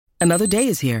Another day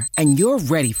is here, and you're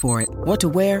ready for it. What to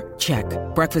wear? Check.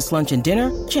 Breakfast, lunch, and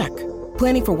dinner? Check.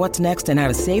 Planning for what's next and how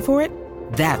to save for it?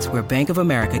 That's where Bank of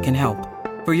America can help.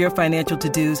 For your financial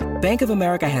to-dos, Bank of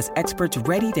America has experts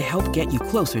ready to help get you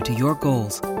closer to your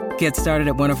goals. Get started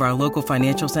at one of our local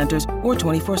financial centers or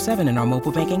 24/7 in our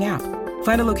mobile banking app.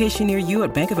 Find a location near you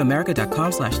at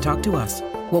bankofamerica.com/talktous.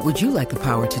 What would you like the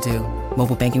power to do?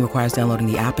 Mobile banking requires downloading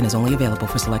the app and is only available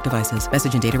for select devices.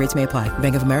 Message and data rates may apply.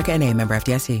 Bank of America N.A., member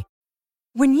FDIC.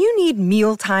 When you need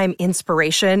mealtime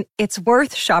inspiration, it's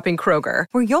worth shopping Kroger,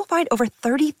 where you'll find over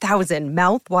 30,000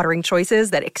 mouth-watering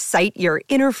choices that excite your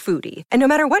inner foodie. And no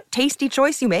matter what tasty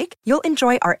choice you make, you'll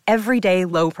enjoy our everyday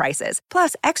low prices,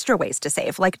 plus extra ways to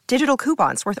save, like digital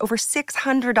coupons worth over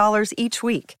 $600 each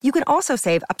week. You can also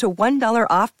save up to $1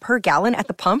 off per gallon at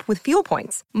the pump with fuel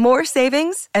points. More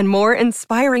savings and more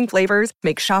inspiring flavors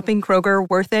make shopping Kroger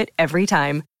worth it every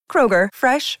time. Kroger,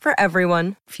 fresh for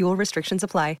everyone. Fuel restrictions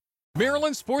apply.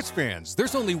 Maryland sports fans,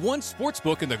 there's only one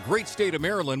sportsbook in the great state of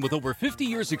Maryland with over 50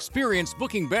 years experience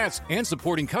booking bets and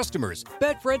supporting customers.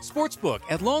 Betfred Sportsbook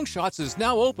at Longshots is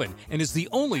now open and is the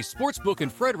only sportsbook in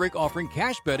Frederick offering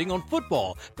cash betting on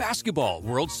football, basketball,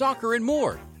 world soccer, and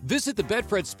more. Visit the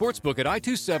Betfred Sportsbook at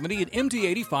I-270 and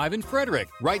MD-85 in Frederick,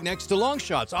 right next to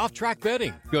Longshots off-track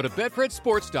betting. Go to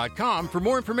BetfredSports.com for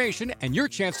more information and your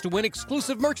chance to win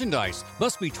exclusive merchandise.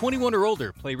 Must be 21 or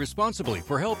older. Play responsibly.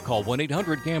 For help, call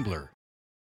 1-800-GAMBLER.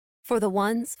 For the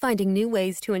ones finding new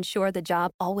ways to ensure the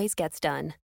job always gets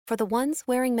done. For the ones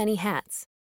wearing many hats.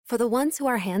 For the ones who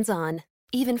are hands-on,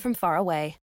 even from far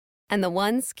away. And the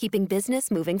ones keeping business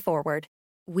moving forward.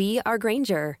 We are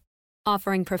Grainger,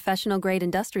 offering professional-grade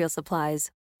industrial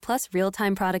supplies, plus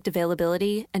real-time product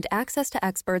availability and access to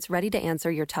experts ready to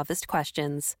answer your toughest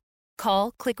questions.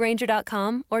 Call, click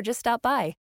Grainger.com, or just stop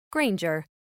by. Grainger,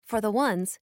 for the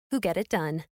ones who get it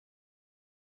done.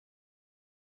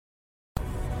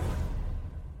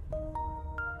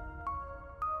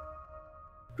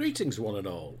 Greetings one and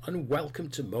all, and welcome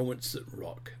to Moments That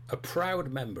Rock, a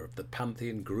proud member of the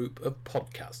Pantheon group of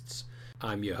podcasts.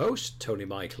 I'm your host, Tony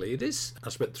Michaelidis. I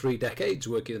spent 3 decades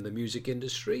working in the music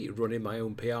industry, running my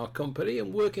own PR company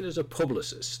and working as a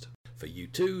publicist for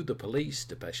U2, The Police,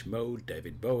 Depeche Mode,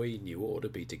 David Bowie, New Order,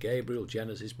 Peter Gabriel,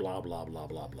 Genesis, blah blah blah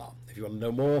blah blah. If you want to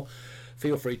know more,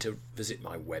 feel free to visit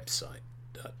my website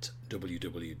at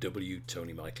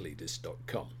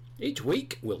www.tonymichaelidis.com. Each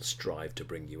week we'll strive to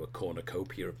bring you a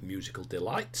cornucopia of musical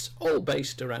delights, all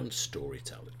based around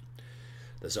storytelling.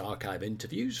 There's archive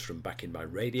interviews from back in my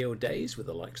radio days with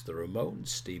the likes of the Ramones,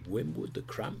 Steve Winwood, the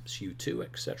Cramps, U2,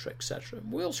 etc, etc.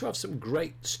 We also have some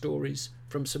great stories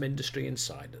from some industry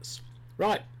insiders.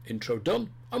 Right, intro done,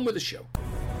 on with the show.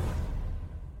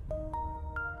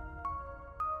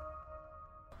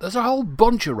 There's a whole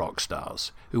bunch of rock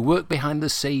stars who work behind the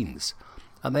scenes,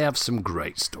 and they have some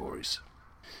great stories.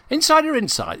 Insider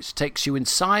Insights takes you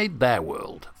inside their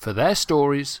world for their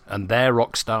stories and their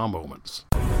rock star moments.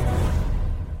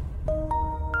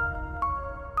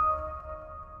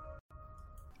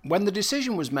 When the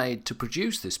decision was made to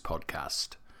produce this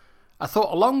podcast, I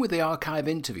thought along with the archive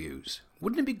interviews,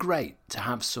 wouldn't it be great to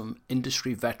have some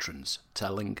industry veterans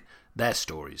telling their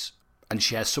stories and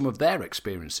share some of their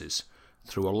experiences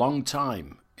through a long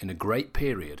time in a great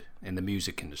period in the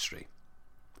music industry.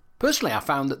 Personally, I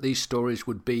found that these stories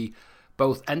would be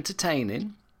both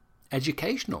entertaining,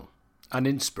 educational and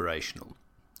inspirational,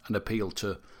 and appeal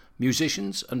to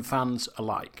musicians and fans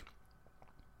alike.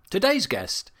 Today's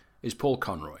guest is Paul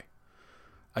Conroy,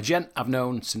 a gent I've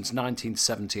known since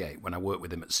 1978 when I worked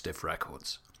with him at Stiff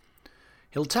Records.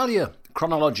 He'll tell you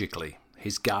chronologically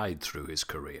his guide through his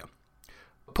career.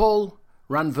 Paul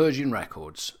ran Virgin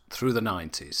Records through the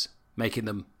 90s, making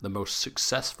them the most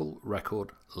successful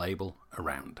record label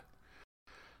around.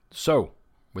 So,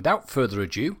 without further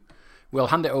ado, we'll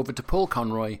hand it over to Paul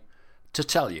Conroy to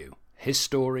tell you his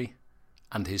story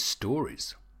and his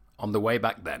stories on the way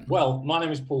back then. Well, my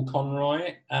name is Paul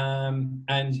Conroy,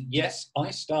 and yes,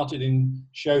 I started in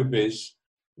showbiz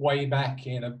way back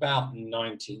in about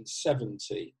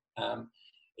 1970.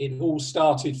 It all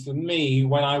started for me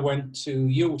when I went to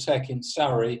Yuletech in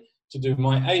Surrey to do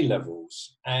my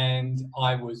A-levels, and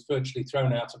I was virtually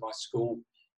thrown out of my school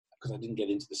because I didn't get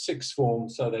into the sixth form,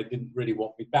 so they didn't really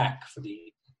want me back for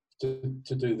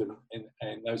to do them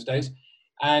in those days.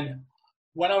 And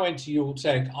when I went to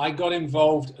Yuletech, I got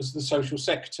involved as the social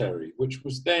secretary, which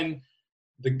was then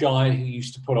the guy who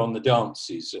used to put on the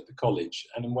dances at the college.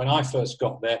 And when I first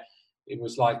got there, it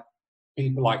was like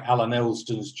people like Alan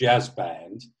Elston's jazz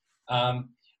band.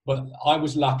 But I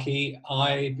was lucky.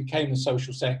 I became the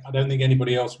social sec. I don't think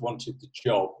anybody else wanted the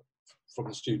job from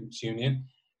the Students' Union.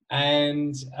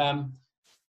 And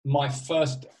my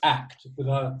first act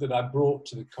that I brought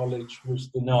to the college was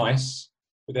The Nice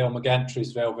with Elmer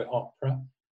Gantry's Velvet Opera.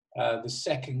 The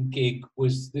second gig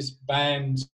was this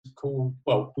band called,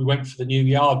 well, we went for the New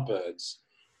Yardbirds,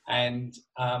 and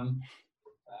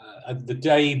the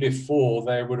day before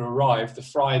they would arrive, the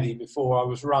Friday before, I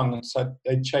was rung and said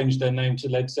they'd changed their name to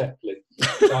Led Zeppelin.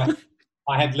 So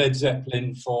I had Led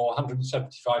Zeppelin for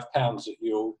 £175 at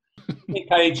Ewell. Nick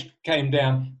Page came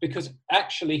down because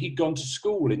actually he'd gone to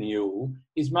school in Ewell.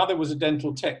 His mother was a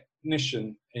dental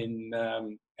technician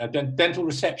a dental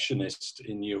receptionist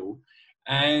in Ewell.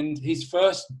 And his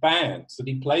first band that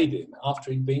he played in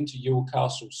after he'd been to Ewell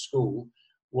Castle School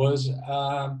was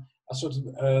a sort of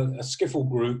a skiffle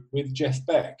group with Jeff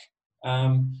Beck.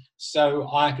 So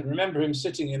I can remember him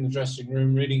sitting in the dressing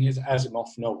room reading his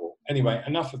Asimov novel. Anyway,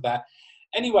 enough of that.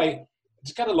 Anyway,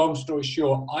 to cut a long story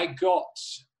short, I got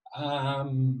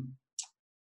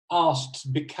asked to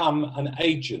become an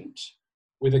agent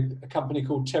with a company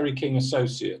called Terry King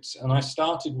Associates. And I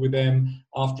started with them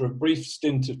after a brief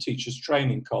stint of Teachers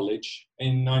Training College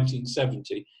in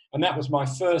 1970. And that was my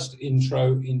first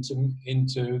intro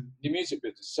into the music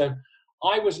business. So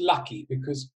I was lucky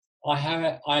because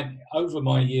over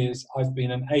my years, I've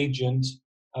been an agent,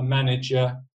 a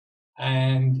manager,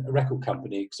 and a record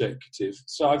company executive.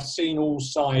 So I've seen all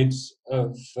sides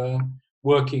of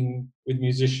working with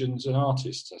musicians and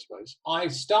artists, I suppose. I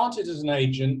started as an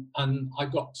agent and I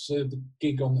got to the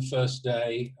gig on the first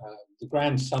day. The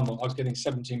grand sum, I was getting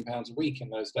 £17 a week in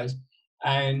those days.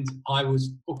 And I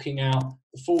was booking out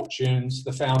the Fortunes,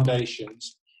 the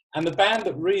Foundations. And the band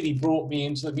that really brought me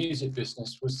into the music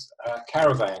business was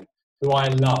Caravan, who I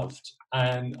loved.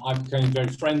 And I became very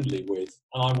friendly with.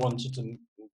 And I wanted to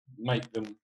make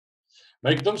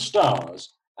them stars.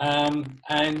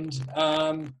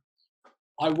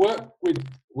 I worked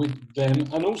with them,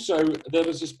 and also there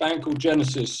was this band called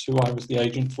Genesis, who I was the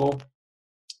agent for,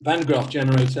 Van Graaff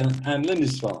Generator, and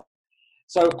Lindisfarne.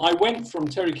 So I went from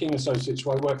Terry King Associates,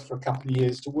 where I worked for a couple of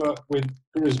years, to work with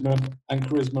Charisma and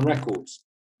Charisma Records.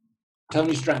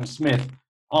 Tony Stratton Smith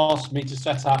asked me to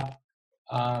set up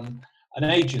an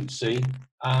agency,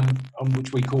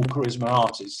 which we call Charisma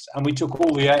Artists, and we took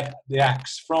all the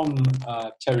acts from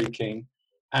Terry King.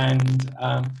 And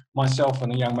myself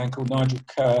and a young man called Nigel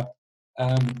Kerr,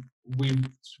 we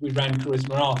ran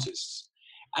Charisma Artists.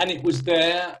 And it was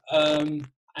there,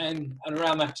 and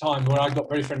around that time where I got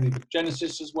very friendly with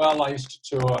Genesis as well. I used to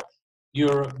tour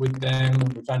Europe with them,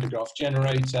 with Van Graaff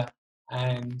Generator,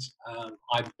 and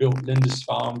I built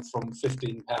Lindisfarne from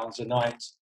 £15 a night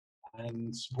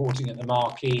and supporting at the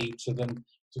Marquee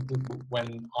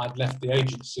when I'd left the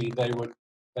agency, they were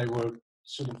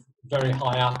sort of very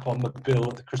high up on the bill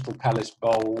at the Crystal Palace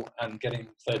Bowl and getting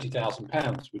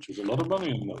 £30,000, which was a lot of money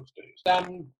in those days.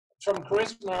 From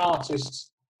Charisma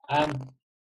Artists,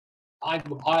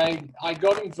 I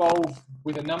got involved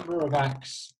with a number of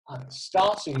acts,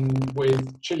 starting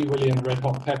with Chilli Willi and Red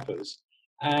Hot Peppers.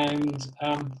 And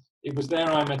it was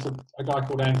there I met a guy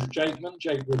called Andrew Jakeman,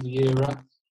 Jake Riviera.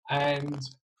 And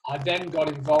I then got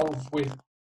involved with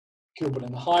Kilburn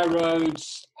and the High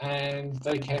Roads, and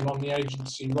they came on the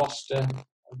agency roster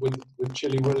with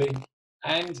Chilli Willi.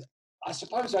 And I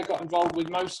suppose I got involved with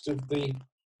most of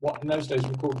what in those days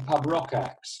were called pub rock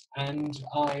acts. And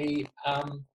I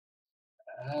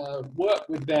worked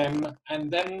with them,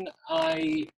 and then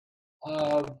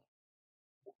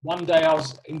one day I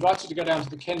was invited to go down to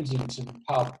the Kensington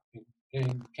pub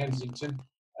in Kensington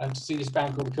to see this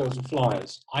band called the Curls and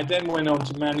Flyers. I then went on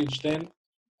to manage them.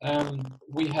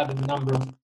 We had a number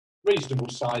of reasonable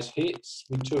sized hits.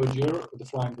 We toured Europe with the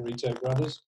Flying Burrito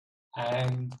Brothers,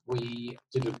 and we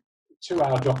did a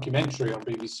 2-hour documentary on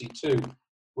BBC Two,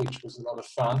 which was a lot of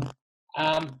fun.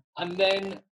 And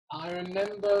then I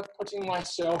remember putting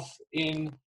myself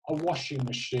in a washing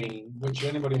machine, which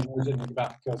anybody who knows anything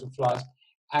about the Curls and Flyers,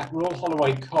 at Royal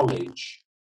Holloway College,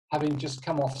 having just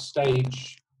come off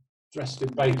stage dressed in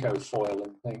Baco foil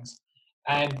and things.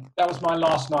 And that was my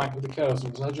last night with the Curls.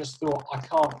 I just thought, I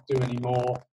can't do any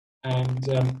more. And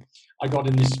I got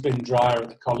in this spin dryer at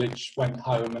the college, went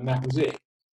home, and that was it.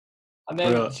 And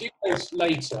then a few days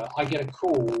later, I get a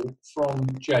call from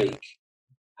Jake.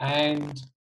 And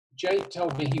Jake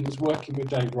told me he was working with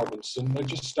Dave Robinson. They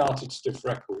just started Stiff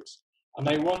Records. And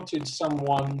they wanted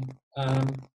someone,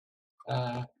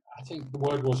 I think the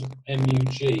word was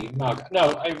M-U-G, mug.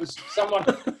 No, it was someone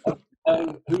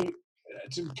who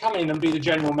to come in and be the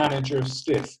general manager of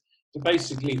Stiff, to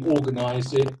basically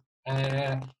organise it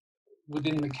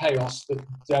within the chaos that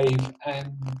Dave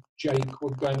and Jake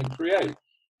were going to create.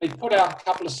 They put out a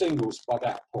couple of singles by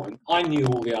that point. I knew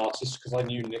all the artists because I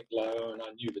knew Nick Lowe and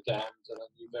I knew The Damned and I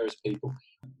knew various people.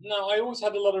 No, I always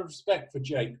had a lot of respect for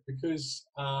Jake because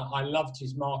I loved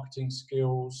his marketing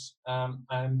skills,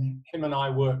 and him and I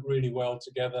worked really well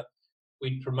together.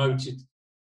 We promoted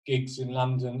gigs in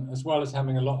London as well as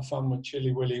having a lot of fun with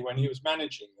Chilli Willy when he was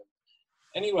managing them.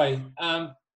 Anyway,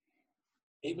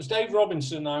 it was Dave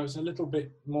Robinson I was a little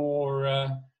bit more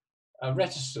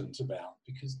reticent about,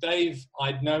 because Dave,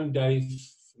 I'd known Dave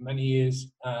for many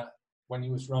years when he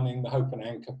was running the Hope and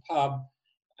Anchor pub,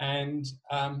 and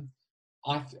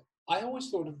I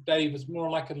always thought of Dave as more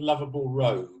like a lovable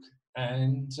rogue,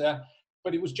 and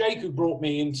but it was Jake who brought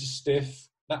me into Stiff.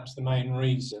 That was the main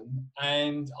reason,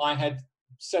 and I had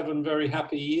 7 very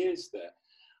happy years there.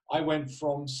 I went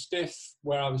from Stiff,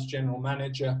 where I was general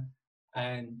manager,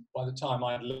 and by the time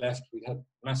I left, we had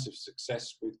massive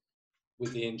success with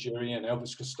The Injury and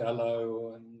Elvis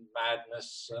Costello and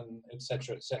Madness and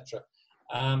etc. etc.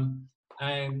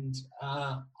 And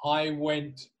I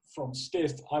went from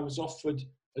Stiff. I was offered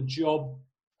a job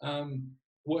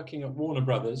working at Warner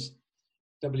Brothers,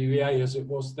 WEA as it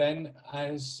was then,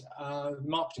 as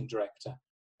marketing director.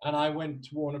 And I went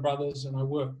to Warner Brothers and I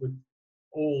worked with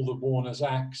all the Warner's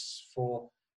acts for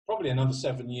probably another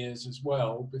 7 years as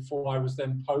well, before I was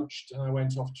then poached and I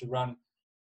went off to run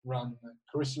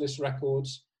Chrysalis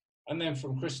Records. And then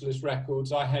from Chrysalis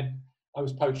Records, I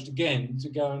was poached again to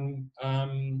go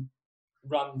and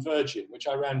run Virgin, which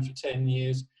I ran for 10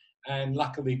 years. And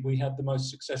luckily, we had the most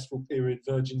successful period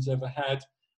Virgin's ever had.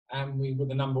 And we were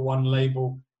the #1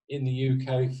 label in the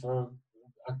UK for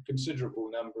a considerable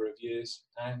number of years.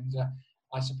 And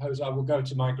I suppose I will go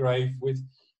to my grave with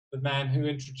the man who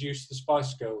introduced the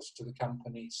Spice Girls to the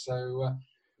company. So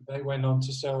they went on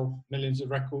to sell millions of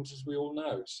records, as we all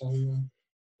know. So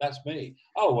that's me.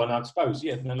 Oh, and I suppose,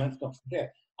 yeah, no, let's not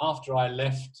forget, after I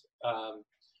left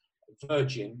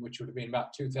Virgin, which would have been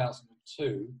about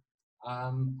 2002,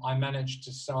 I managed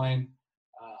to sign,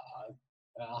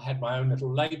 I had my own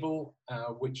little label,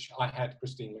 which I had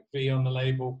Christine McVie on the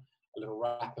label, a little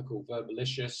rapper called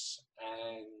Verbalicious,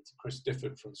 and Chris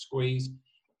Difford from Squeeze.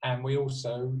 And we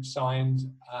also signed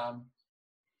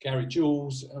Gary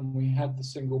Jules, and we had the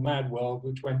single Mad World,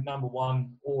 which went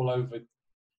 #1 all over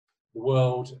the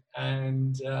world.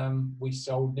 And we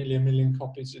sold nearly 1 million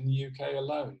copies in the UK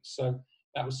alone. So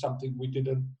that was something we did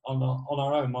on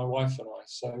our own, my wife and I.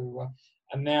 So,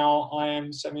 and now I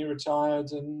am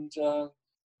semi-retired and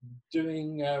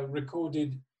doing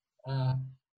recorded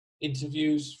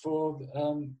interviews for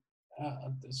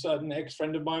a certain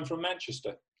ex-friend of mine from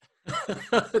Manchester.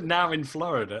 Now in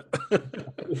Florida.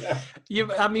 Yeah.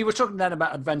 You were talking then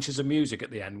about Adventures of Music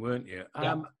at the end, weren't you?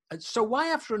 Yeah. So why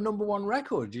after a #1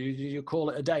 record? Did you call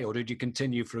it a day, or did you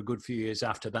continue for a good few years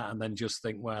after that and then just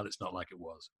think, well, it's not like it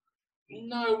was?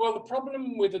 No, well, the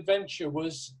problem with Adventure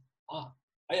was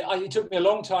it took me a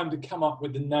long time to come up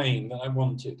with the name that I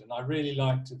wanted, and I really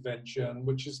liked Adventure, and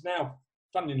which has now,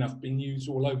 funnily enough, been used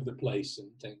all over the place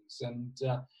and things. And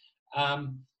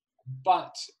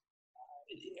but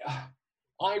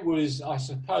I was, I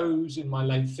suppose, in my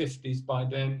late 50s by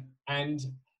then, and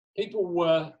people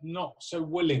were not so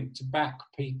willing to back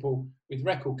people with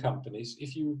record companies.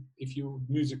 If you were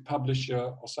a music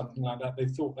publisher or something like that, they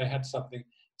thought they had something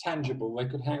tangible they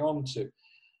could hang on to.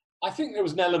 I think there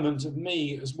was an element of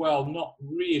me as well, not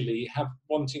really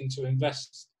wanting to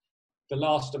invest the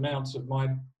last amount of my,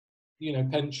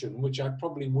 pension, which I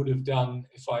probably would have done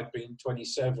if I'd been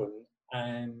 27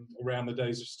 and around the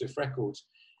days of Stiff Records.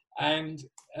 And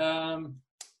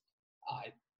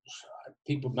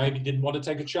people maybe didn't want to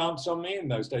take a chance on me in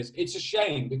those days. It's a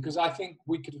shame, because I think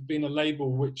we could have been a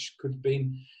label which could have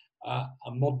been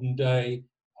a modern day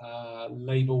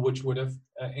label which would have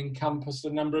encompassed a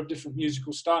number of different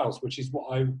musical styles, which is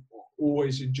what I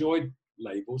always enjoyed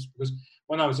labels, because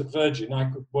when I was at Virgin, I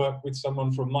could work with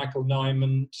someone from Michael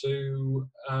Nyman to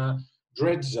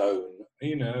Dread Zone,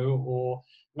 or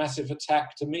Massive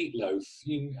Attack to Meatloaf.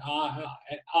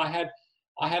 I had.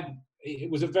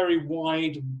 It was a very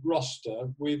wide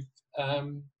roster with,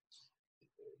 and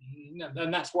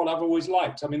that's what I've always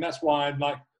liked. I mean, that's why I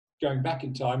like going back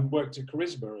in time. Worked at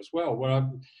Charisma as well, where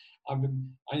I'm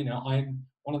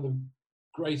one of the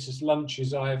greatest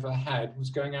lunches I ever had was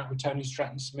going out with Tony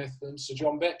Stratton-Smith and Sir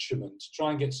John Betjeman to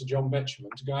try and get Sir John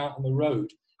Betjeman to go out on the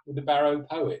road with the Barrow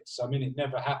Poets. I mean, it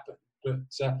never happened, but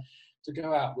to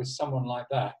go out with someone like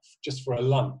that just for a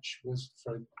lunch was,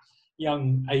 for a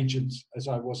young agent as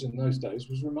I was in those days,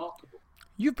 was remarkable.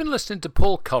 You've been listening to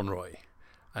Paul Conroy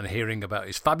and hearing about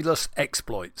his fabulous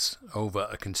exploits over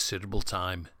a considerable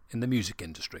time in the music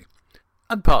industry.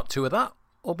 And part 2 of that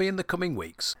will be in the coming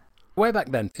weeks. Way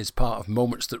Back Then is part of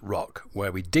Moments That Rock,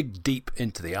 where we dig deep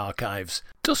into the archives,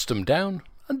 dust them down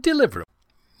and deliver them.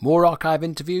 More archive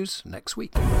interviews next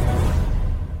week.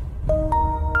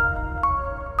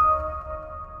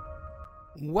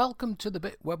 Welcome to the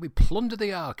bit where we plunder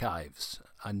the archives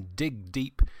and dig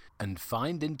deep and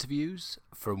find interviews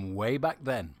from way back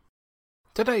then.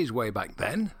 Today's Way Back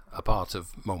Then, a part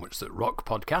of Moments That Rock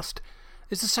podcast,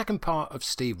 is the second part of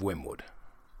Steve Winwood,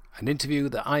 an interview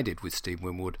that I did with Steve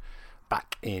Winwood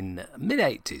back in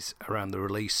mid-80s around the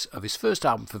release of his first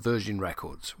album for Virgin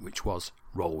Records, which was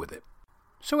Roll With It.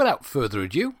 So without further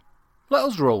ado, let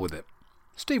us roll with it.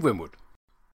 Steve Winwood.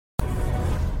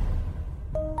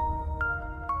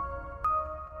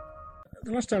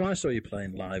 The last time I saw you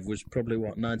playing live was probably,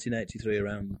 1983,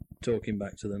 around Talking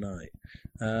Back to the Night.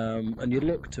 And you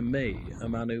look to me, a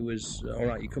man who was, all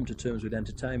right, you come to terms with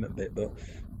entertainment bit, but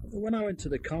when I went to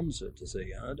the concert to see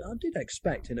you, I did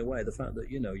expect, in a way, the fact that,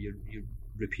 you're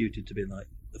reputed to be like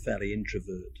a fairly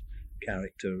introvert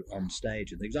character on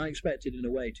stage and things. I expected, in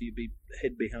a way, to be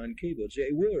hid behind keyboards.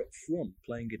 You were up front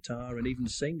playing guitar and even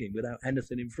singing without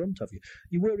anything in front of you.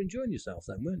 You were enjoying yourself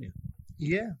then, weren't you?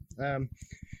 Yeah.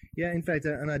 Yeah, in fact,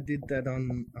 and I did that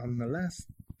on the last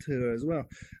tour as well.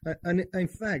 And in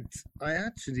fact, I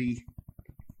actually,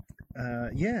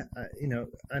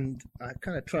 and I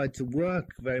kind of tried to work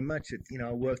very much at,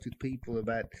 I worked with people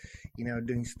about,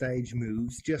 doing stage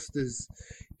moves, just as,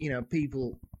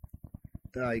 people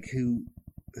like who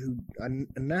are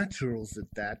naturals at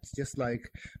that, just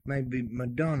like maybe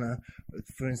Madonna,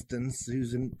 for instance,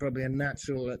 who's probably a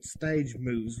natural at stage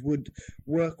moves, would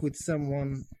work with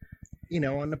someone,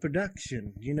 on a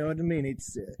production. You know what I mean?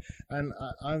 It's and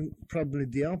I'm probably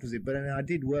the opposite, but I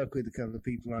did work with a couple of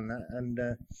people on that, and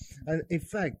in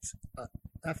fact,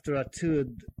 after I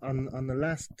toured on the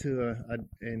last tour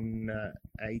in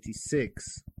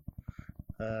 '86.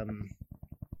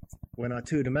 When I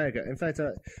toured America, in fact,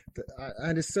 I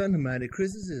had a certain amount of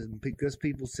criticism because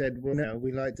people said, "Well, no,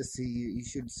 we like to see you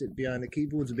should sit behind the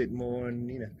keyboards a bit more,"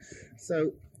 and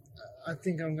So I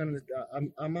think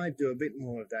I might do a bit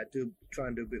more of that. Try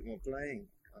and do a bit more playing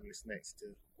on this next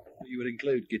tour. You would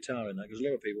include guitar in that, because a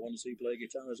lot of people want to see you play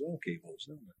guitar as well, keyboards,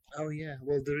 don't they? Oh yeah,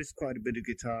 well there is quite a bit of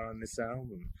guitar on this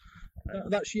album.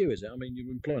 That's you, is it? I mean,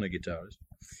 you're employing a guitarist.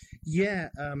 Yeah,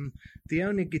 the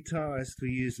only guitarist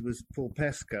we used was Paul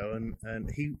Pesco, and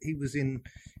he was in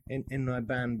my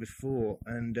band before,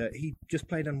 and he just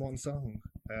played on one song,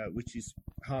 which is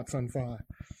Hearts on Fire.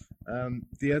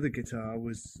 The other guitar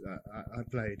was I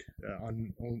played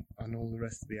on all the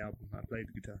rest of the album. I played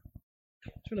the guitar.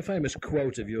 It's been a famous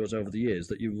quote of yours over the years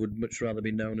that you would much rather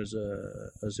be known as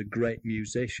a great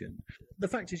musician. The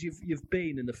fact is, you've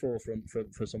been in the forefront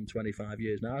for some 25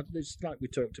 years now. It's like we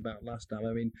talked about last time.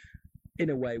 I mean, in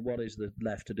a way, what is there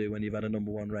left to do when you've had a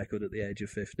 #1 record at the age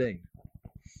of 15?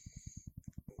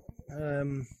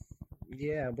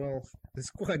 Yeah, well, there's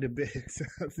quite a bit,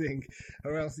 I think,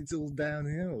 or else it's all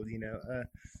downhill,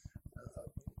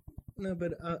 No,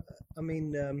 but I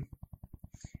mean,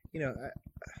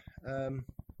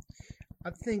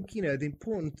 I think the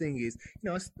important thing is,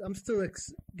 I'm still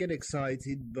get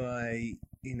excited by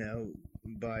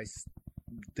by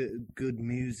the good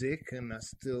music, and I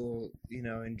still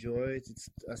enjoy it.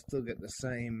 I still get the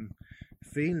same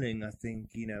feeling, I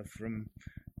think, from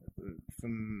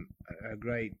a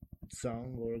great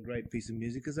song or a great piece of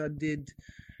music as I did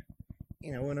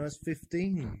when I was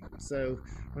 15. So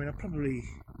I mean, I'm probably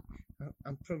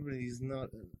not.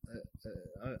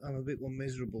 I'm a bit more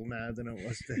miserable now than I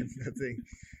was then. I think.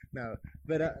 No,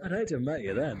 but I'd hate to have met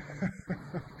you then.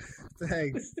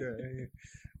 Thanks.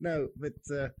 No, but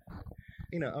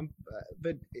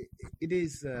but it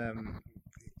is.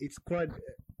 It's quite.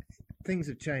 Things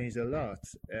have changed a lot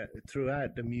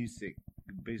throughout the music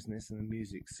business and the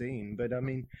music scene. But I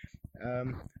mean,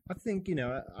 I think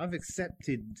I've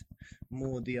accepted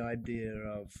more the idea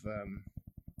of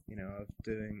of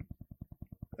doing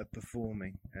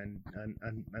performing and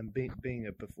being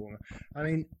a performer. I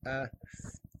mean,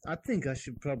 I think I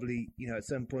should probably, at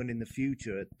some point in the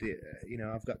future,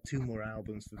 I've got 2 more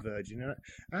albums for Virgin.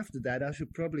 After that, I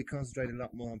should probably concentrate a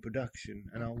lot more on production,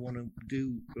 and I want to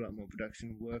do a lot more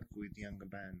production work with younger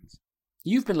bands.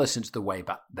 You've been listening to the Way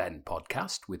Back Then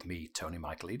podcast with me, Tony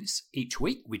Michaelidis. Each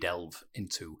week we delve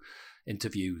into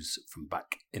interviews from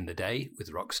back in the day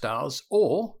with rock stars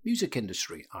or music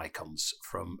industry icons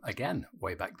from, again,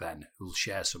 way back then, who'll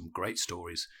share some great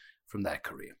stories from their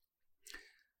career.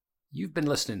 You've been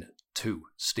listening to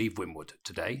Steve Winwood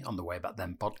today on the Way Back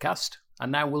Then podcast,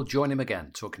 and now we'll join him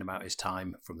again talking about his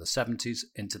time from the 70s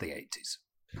into the 80s.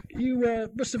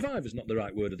 But Survivor's not the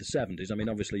right word of the 70s. I mean,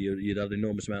 obviously you'd had an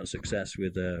enormous amount of success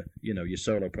with, your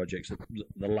solo projects at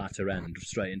the latter end,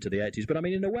 straight into the 80s. But I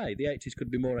mean, in a way, the 80s could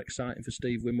be more exciting for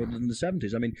Steve Winwood than the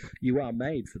 70s. I mean, you are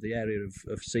made for the area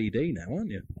of CD now,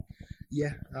 aren't you?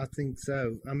 Yeah, I think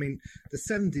so. I mean, the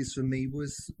 70s for me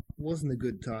wasn't a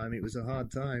good time. It was a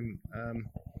hard time.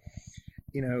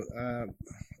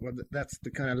 Well, that's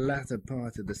the kind of latter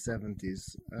part of the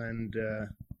 70s, and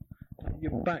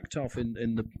you backed off in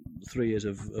the 3 years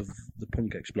of the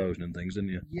punk explosion and things, didn't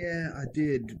you? Yeah, I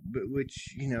did, but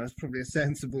which is probably a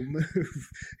sensible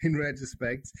move in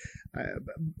retrospect.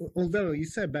 Although you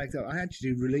said backed up, I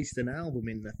actually released an album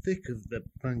in the thick of the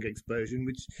punk explosion,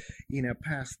 which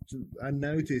passed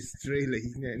unnoticed,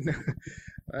 really.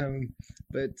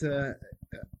 But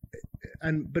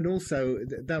also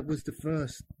that was the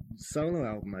first solo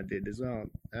album I did as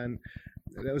well, and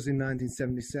that was in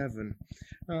 1977.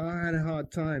 I had a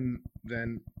hard time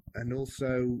then, and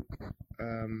also,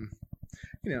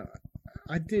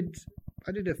 I did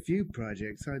a few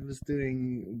projects. I was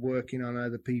working on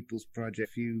other people's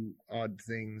projects, a few odd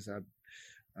things. I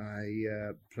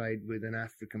played with an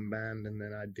African band, and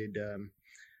then I did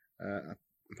I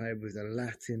played with a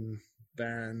Latin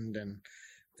band, and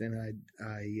then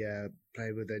I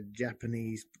played with a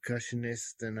Japanese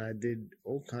percussionist, and I did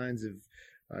all kinds of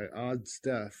odd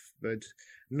stuff, but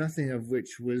nothing of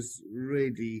which was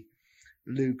really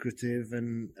lucrative,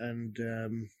 and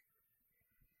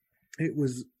it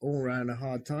was all around a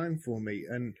hard time for me.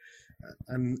 And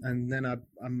then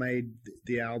I made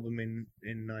the album in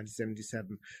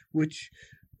 1977, which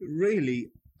really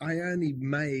I only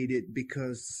made it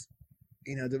because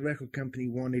the record company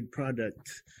wanted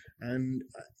product, and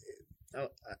I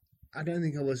don't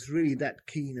think I was really that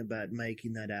keen about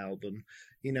making that album.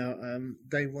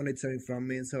 They wanted something from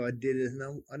me, and so I did it.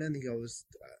 And I don't think I was.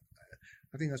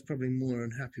 I think I was probably more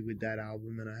unhappy with that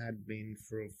album than I had been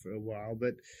for a while.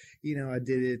 But I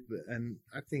did it, and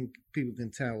I think people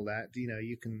can tell that.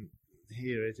 You can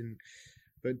hear it,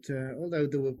 but although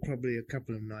there were probably a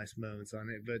couple of nice moments on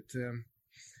it,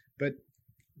 but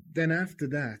then after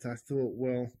that, I thought,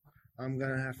 well, I'm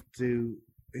gonna have to,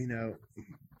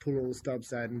 pull all the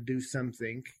stops out and do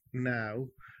something now.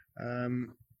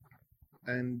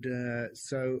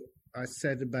 So I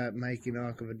set about making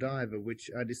Ark of a Diver,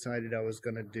 which I decided I was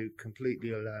going to do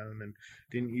completely alone, and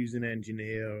didn't use an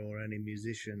engineer or any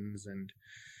musicians.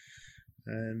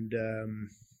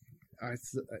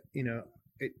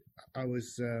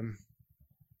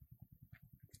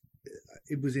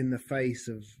 It was in the face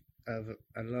of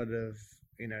a lot of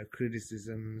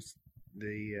criticisms.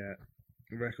 The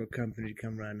record company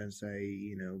come around and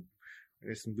say,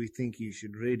 listen, we think you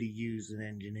should really use an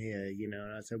engineer, and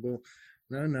I said, well,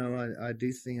 no, I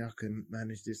do think I can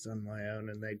manage this on my own.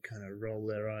 And they'd kind of roll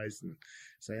their eyes and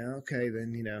say, okay,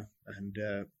 then, and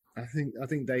I think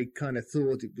they kind of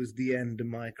thought it was the end of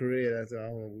my career. I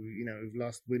thought, oh, we've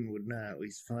lost Winwood now.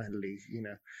 He's finally,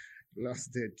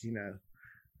 lost it,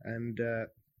 and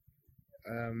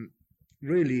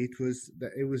really it was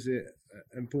an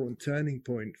important turning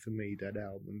point for me, that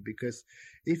album, because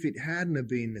if it hadn't have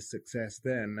been a success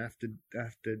then, after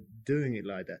doing it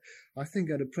like that, I think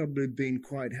I'd have probably been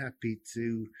quite happy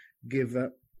to give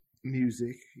up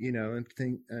music,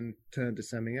 and turn to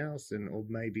something else, or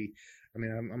maybe,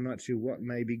 I'm not sure what,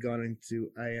 maybe gone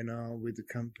into A&R with the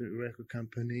record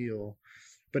company,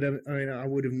 but I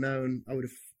would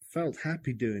have felt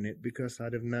happy doing it, because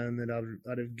I'd have known that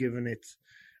I'd have given it,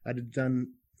 I'd have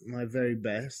done my very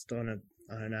best on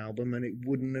an album, and it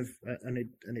wouldn't have, and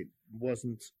it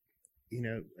wasn't,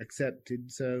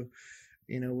 accepted. So,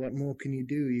 what more can you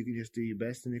do? You can just do your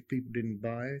best, and if people didn't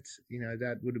buy it,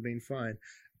 that would have been fine.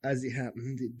 As it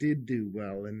happened, it did do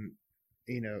well, and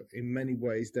in many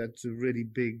ways, that's a really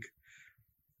big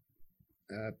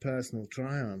personal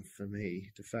triumph for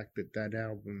me. The fact that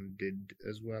couldn't did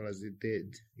as well as it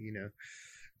did,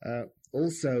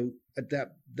 Also, at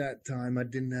that time, I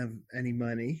didn't have any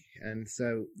money, and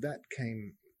so that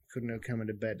couldn't have come at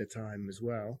a better time as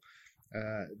well,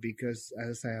 because, as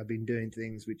I say, I've been doing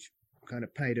things which kind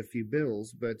of paid a few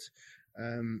bills, but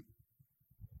I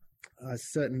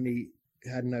certainly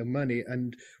had no money,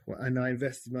 and I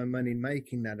invested my money in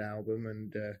making that album,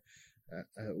 and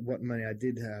what money I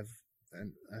did have,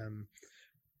 and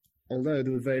although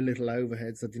there were very little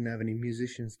overheads, I didn't have any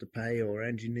musicians to pay, or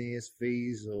engineers'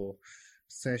 fees, or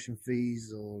session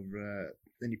fees, or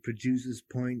any producers'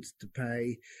 points to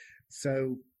pay.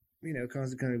 So,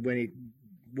 consequently, when it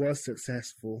was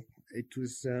successful, it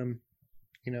was, it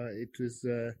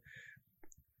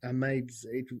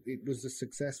was a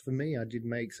success for me. I did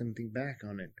make something back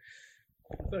on it.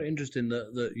 Very interesting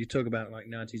that you talk about like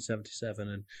 1977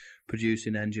 and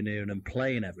producing, engineering and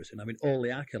playing everything. I mean, all the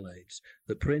accolades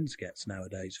that Prince gets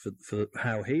nowadays for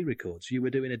how he records, you were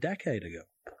doing a decade ago.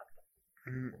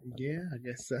 Yeah, I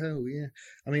guess so, yeah.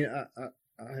 I mean,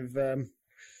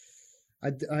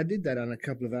 I did that on a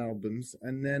couple of albums,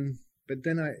 and then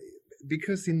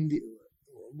because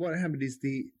what happened is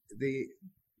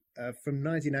from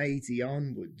 1980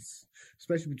 onwards,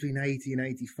 especially between 80 and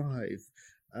 85,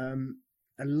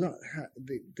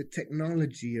 the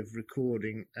technology of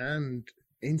recording and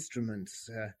instruments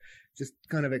just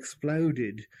kind of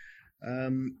exploded,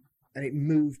 and it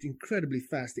moved incredibly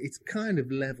fast. It's kind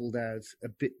of leveled out a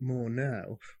bit more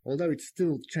now, although it's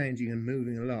still changing and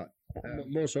moving a lot.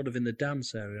 More sort of in the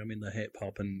dance area. I mean, the hip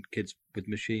hop and kids with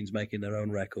machines making their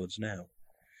own records now.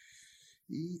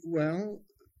 Well,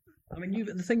 I mean,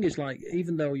 the thing is, like,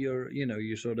 even though you're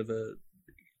sort of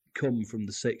come from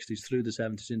the 60s through the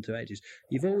 70s into 80s,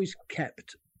 you've always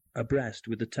kept abreast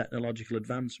with the technological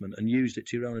advancement and used it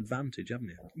to your own advantage, haven't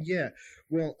you? Yeah.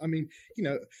 Well, I mean,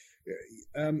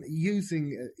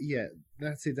 using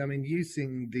that's it. I mean,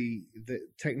 using the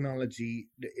technology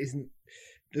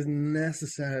doesn't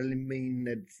necessarily mean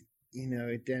that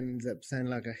it ends up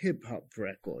sounding like a hip hop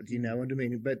record. You know what I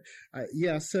mean? But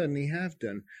I certainly have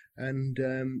done, and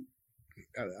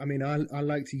I mean, I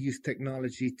like to use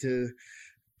technology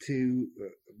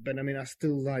but I mean, I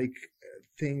still like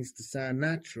things to sound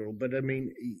natural, but I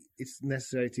mean, it's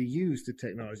necessary to use the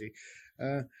technology.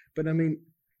 But I mean,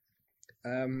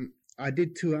 I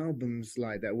did 2 albums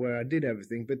like that where I did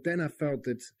everything, but then I felt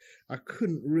that I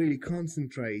couldn't really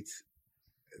concentrate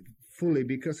fully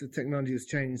because the technology was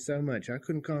changing so much. I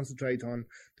couldn't concentrate on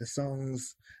the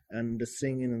songs and the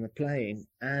singing and the playing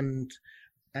and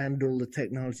all the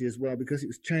technology as well, because it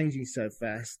was changing so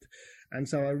fast. And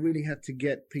so I really had to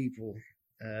get people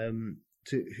who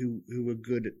were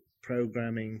good at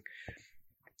programming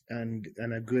and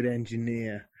a good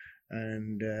engineer,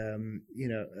 and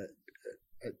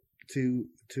to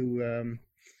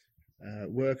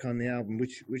work on the album,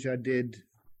 which I did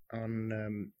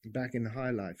on back in the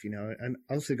High Life, and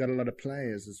also got a lot of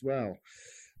players as well,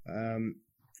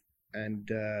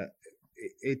 and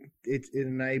it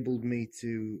enabled me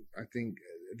to, I think,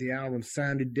 the album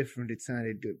sounded different. It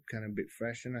sounded kind of a bit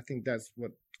fresh, and I think that's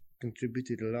what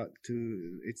contributed a lot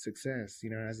to its success.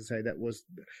 As I say, that was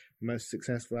the most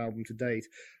successful album to date.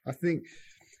 I think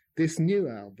this new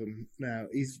album now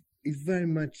is very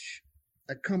much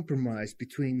a compromise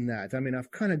between that. I mean,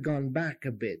 I've kind of gone back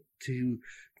a bit to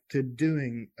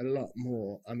doing a lot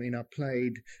more. I mean, I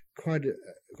played quite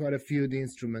a few of the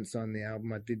instruments on the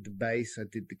album. I did the bass, I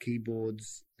did the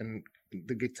keyboards and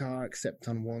the guitar, except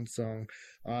on one song.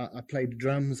 I played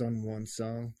drums on one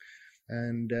song,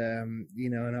 and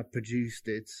and I produced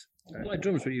it. You play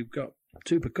drums, but you've got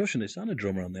 2 percussionists and a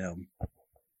drummer on the album.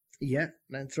 Yeah,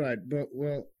 that's right. But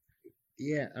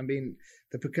yeah, I mean,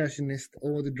 the percussionist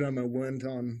or the drummer weren't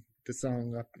on the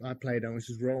song I played on, which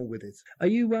is Roll With It. Are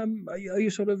you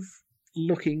sort of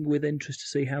looking with interest to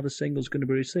see how the single's going to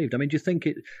be received? I mean, do you think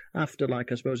it, after,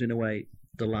 like, I suppose in a way,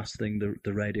 the last thing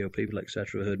the radio people,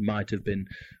 etc., heard might have been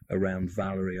around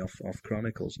Valerie off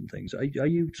Chronicles and things. Are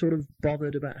you sort of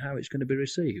bothered about how it's going to be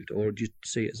received, or do you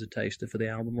see it as a taster for the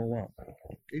album, or what?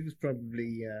 It was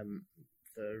probably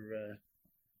for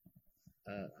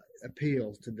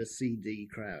appeal to the CD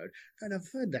crowd, and I've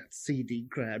heard that CD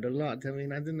crowd a lot. I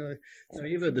mean, I don't know. So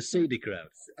you've heard the CD crowd?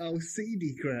 Oh,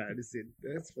 CD crowd is it?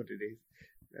 That's what it is.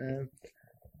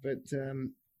 But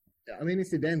I mean,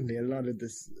 incidentally, a lot of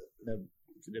this that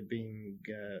are being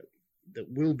that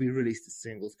will be released as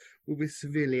singles will be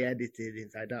severely edited. In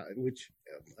fact,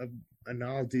 and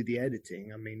I'll do the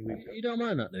editing. I mean, you don't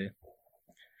mind that, do you?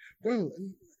 Well,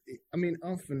 I mean,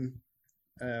 often.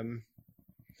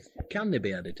 Can they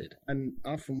be edited? And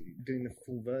often doing the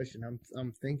full version,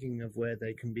 I'm thinking of where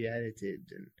they can be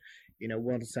edited, and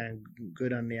what will sound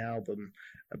good on the album,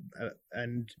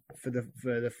 and for the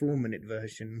 4-minute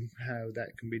version, how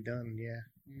that can be done.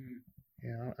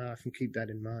 Yeah, I often keep that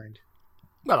in mind.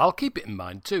 Well, I'll keep it in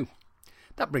mind too.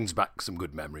 That brings back some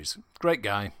good memories. Great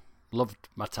guy. Loved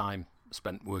my time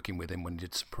spent working with him when he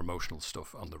did some promotional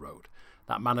stuff on the road.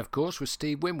 That man, of course, was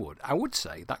Steve Winwood. I would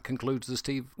say that concludes the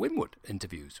Steve Winwood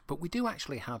interviews, but we do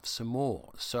actually have some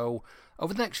more. So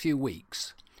over the next few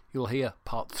weeks, you'll hear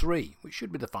part 3, which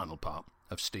should be the final part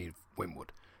of Steve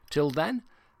Winwood. Till then,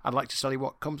 I'd like to tell you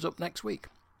what comes up next week.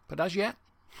 But as yet,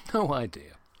 no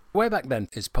idea. Way Back Then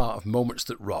is part of Moments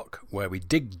That Rock, where we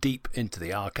dig deep into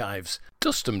the archives,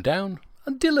 dust them down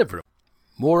and deliver them.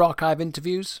 More archive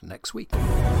interviews next week.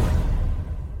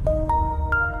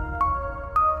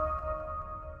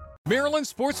 Maryland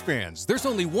sports fans, there's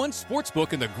only one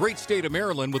sportsbook in the great state of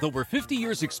Maryland with over 50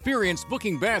 years experience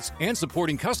booking bets and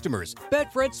supporting customers.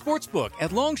 Betfred Sportsbook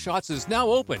at Longshots is now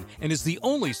open and is the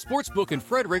only sportsbook in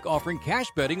Frederick offering cash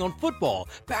betting on football,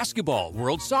 basketball,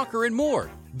 world soccer, and more.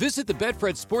 Visit the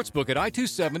Betfred Sportsbook at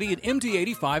I-270 and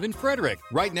MD-85 in Frederick,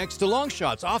 right next to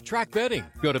Longshots off-track betting.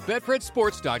 Go to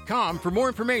betfredsports.com for more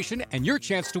information and your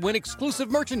chance to win exclusive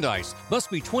merchandise.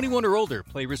 Must be 21 or older.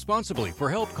 Play responsibly. For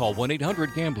help, call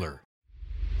 1-800-GAMBLER.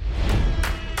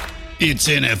 It's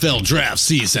NFL draft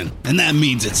season, and that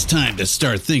means it's time to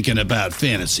start thinking about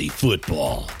fantasy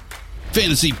football.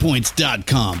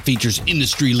 FantasyPoints.com features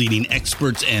industry-leading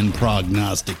experts and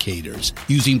prognosticators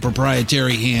using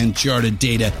proprietary hand-charted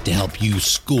data to help you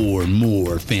score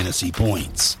more fantasy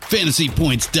points.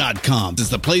 FantasyPoints.com is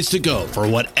the place to go for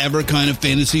whatever kind of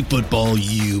fantasy football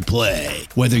you play.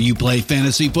 Whether you play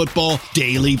fantasy football,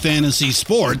 daily fantasy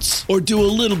sports, or do a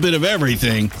little bit of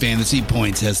everything, Fantasy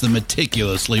Points has the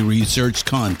meticulously researched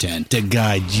content to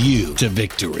guide you to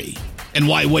victory. And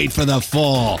why wait for the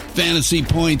fall? Fantasy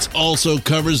Points also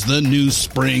covers the new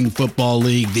spring football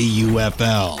league, the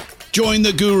UFL. Join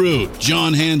the guru,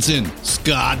 John Hansen,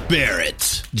 Scott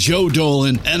Barrett, Joe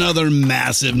Dolan, and other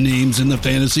massive names in the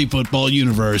fantasy football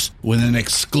universe with an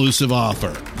exclusive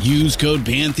offer. Use code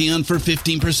Pantheon for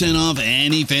 15% off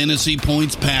any Fantasy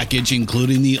Points package,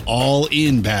 including the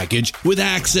all-in package, with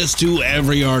access to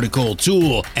every article,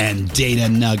 tool, and data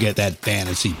nugget that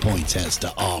Fantasy Points has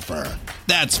to offer.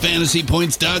 That's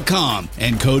FantasyPoints.com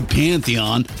and code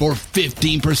Pantheon for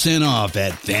 15% off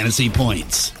at Fantasy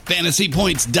Points.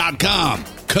 FantasyPoints.com,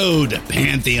 code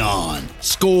Pantheon.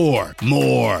 Score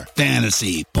more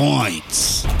fantasy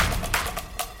points.